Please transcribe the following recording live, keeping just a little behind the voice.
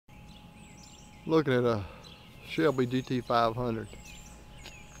Looking at a Shelby GT500.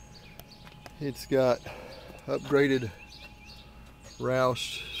 It's got upgraded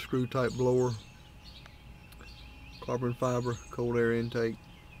Roush screw type blower, carbon fiber cold air intake.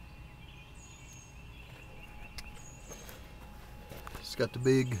 It's got the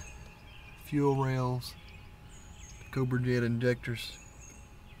big fuel rails, Cobra jet injectors,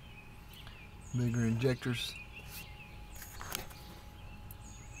 bigger injectors.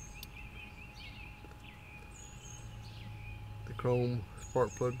 The chrome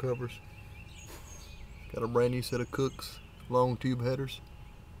spark plug covers. Got a brand new set of Cooks long tube headers.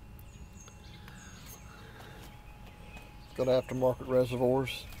 It's got aftermarket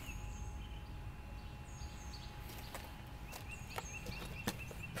reservoirs.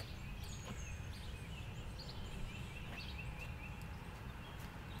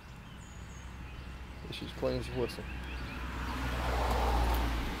 She's clean as a whistle.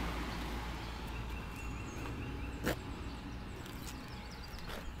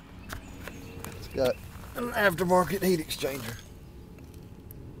 It's got an aftermarket heat exchanger.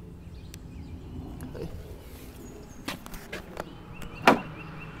 Okay.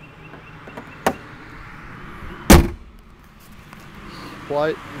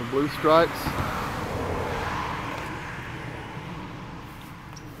 White and blue stripes.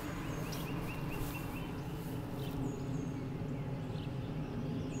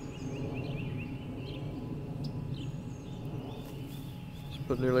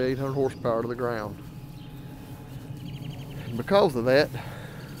 Put nearly 800 horsepower to the ground. And because of that,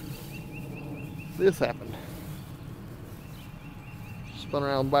 this happened. Spun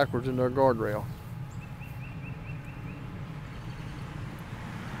around backwards into our guardrail.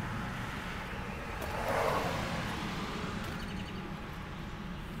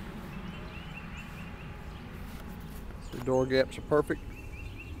 The door gaps are perfect.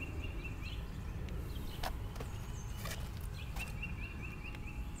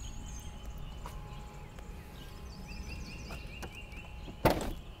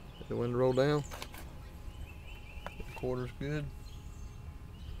 The window roll down. The quarter's good.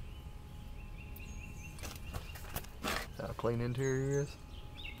 How clean interior is.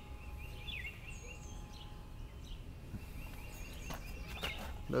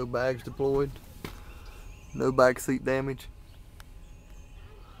 No bags deployed. No back seat damage.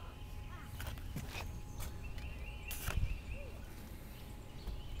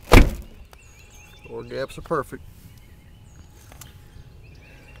 Door gaps are perfect.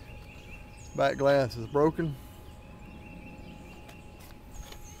 Back glass is broken.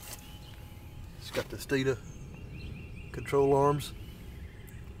 It's got the Stita control arms.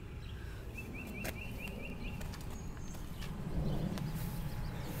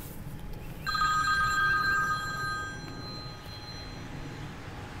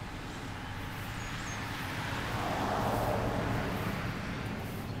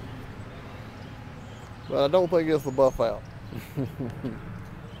 But I don't think it's the buff out.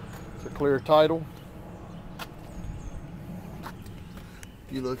 It's a clear title.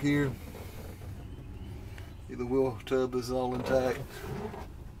 If you look here, the wheel tub is all intact.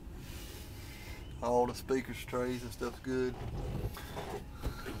 All the speakers, trays and stuff's good.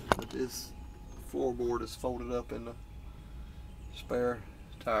 But this floorboard is folded up in the spare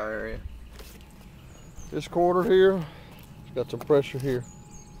tire area. This quarter here, it's got some pressure here.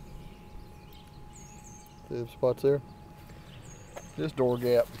 See the spots there? This door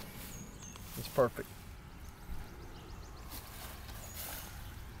gap is perfect.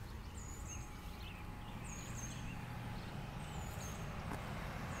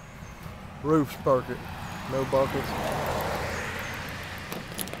 Roof's perfect, no buckles.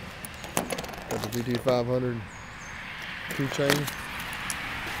 Got the GT500 keychain.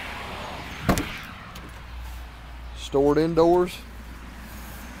 Stored indoors.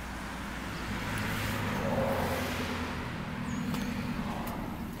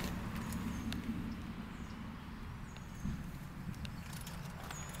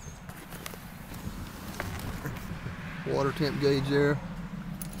 Water temp gauge there,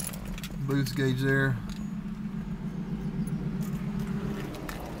 boost gauge there.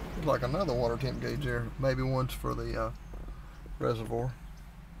 Looks like another water temp gauge there, maybe one's for the reservoir.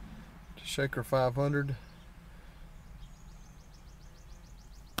 Shaker 500,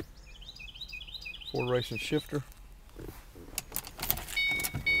 Ford racing shifter.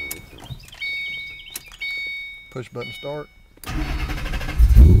 Push button start.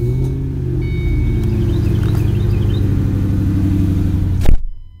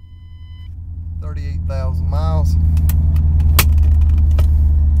 38,000 miles.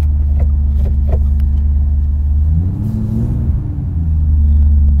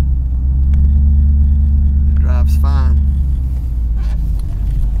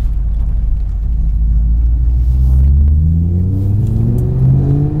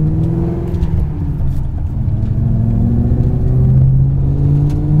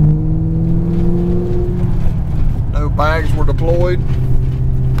 bags were deployed.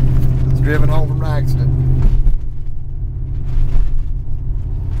 It's driven home from an accident.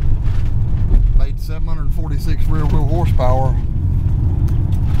 Made 746 rear wheel horsepower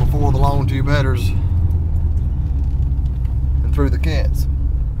before the long tube headers and through the cats.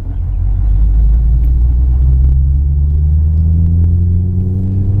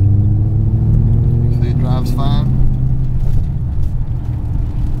 You see it drives fine.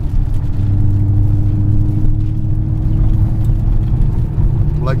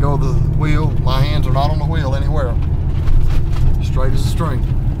 Let go of the wheel, my hands are not on the wheel anywhere. Straight as a string.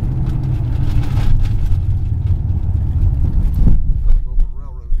 Gonna go over the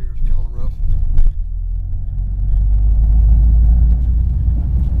railroad here, it's kind of rough.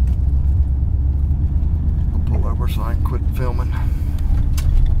 I'll pull over so I can quit filming.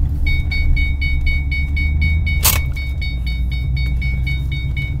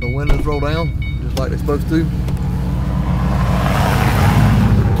 The windows roll down, just like they're supposed to.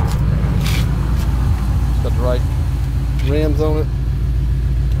 Got the right rims on it.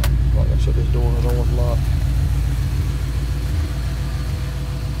 Oh, I gotta shut this door, I don't want it locked.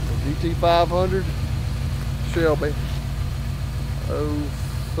 The GT500 Shelby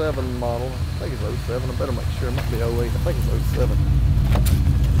 07 model. I think it's 07. I better make sure. It might be 08. I think it's 07.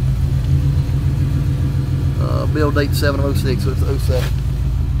 Build date 7/06, so it's 07.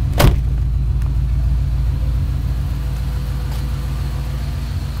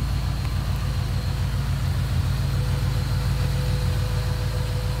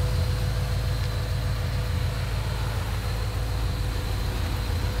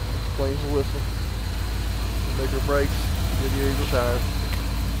 Cleans the whistle, bigger brakes, give you eagle tires.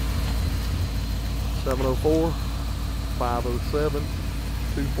 704 507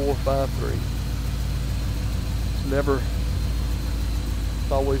 2453.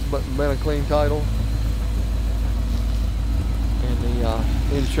 It's always been a clean title, and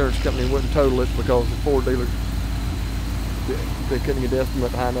the insurance company wouldn't total it because the Ford dealer, they couldn't get the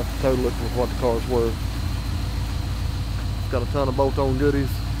estimate high enough to total it with what the car's worth. It's got a ton of bolt-on goodies.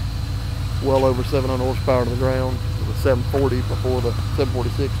 Well over 700 horsepower to the ground. It was 740 before the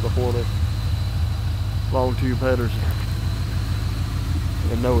 746 before the long tube headers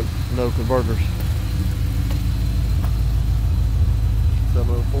and no converters.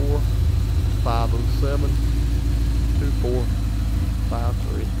 704 507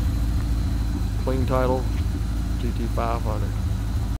 2453. Clean title GT500.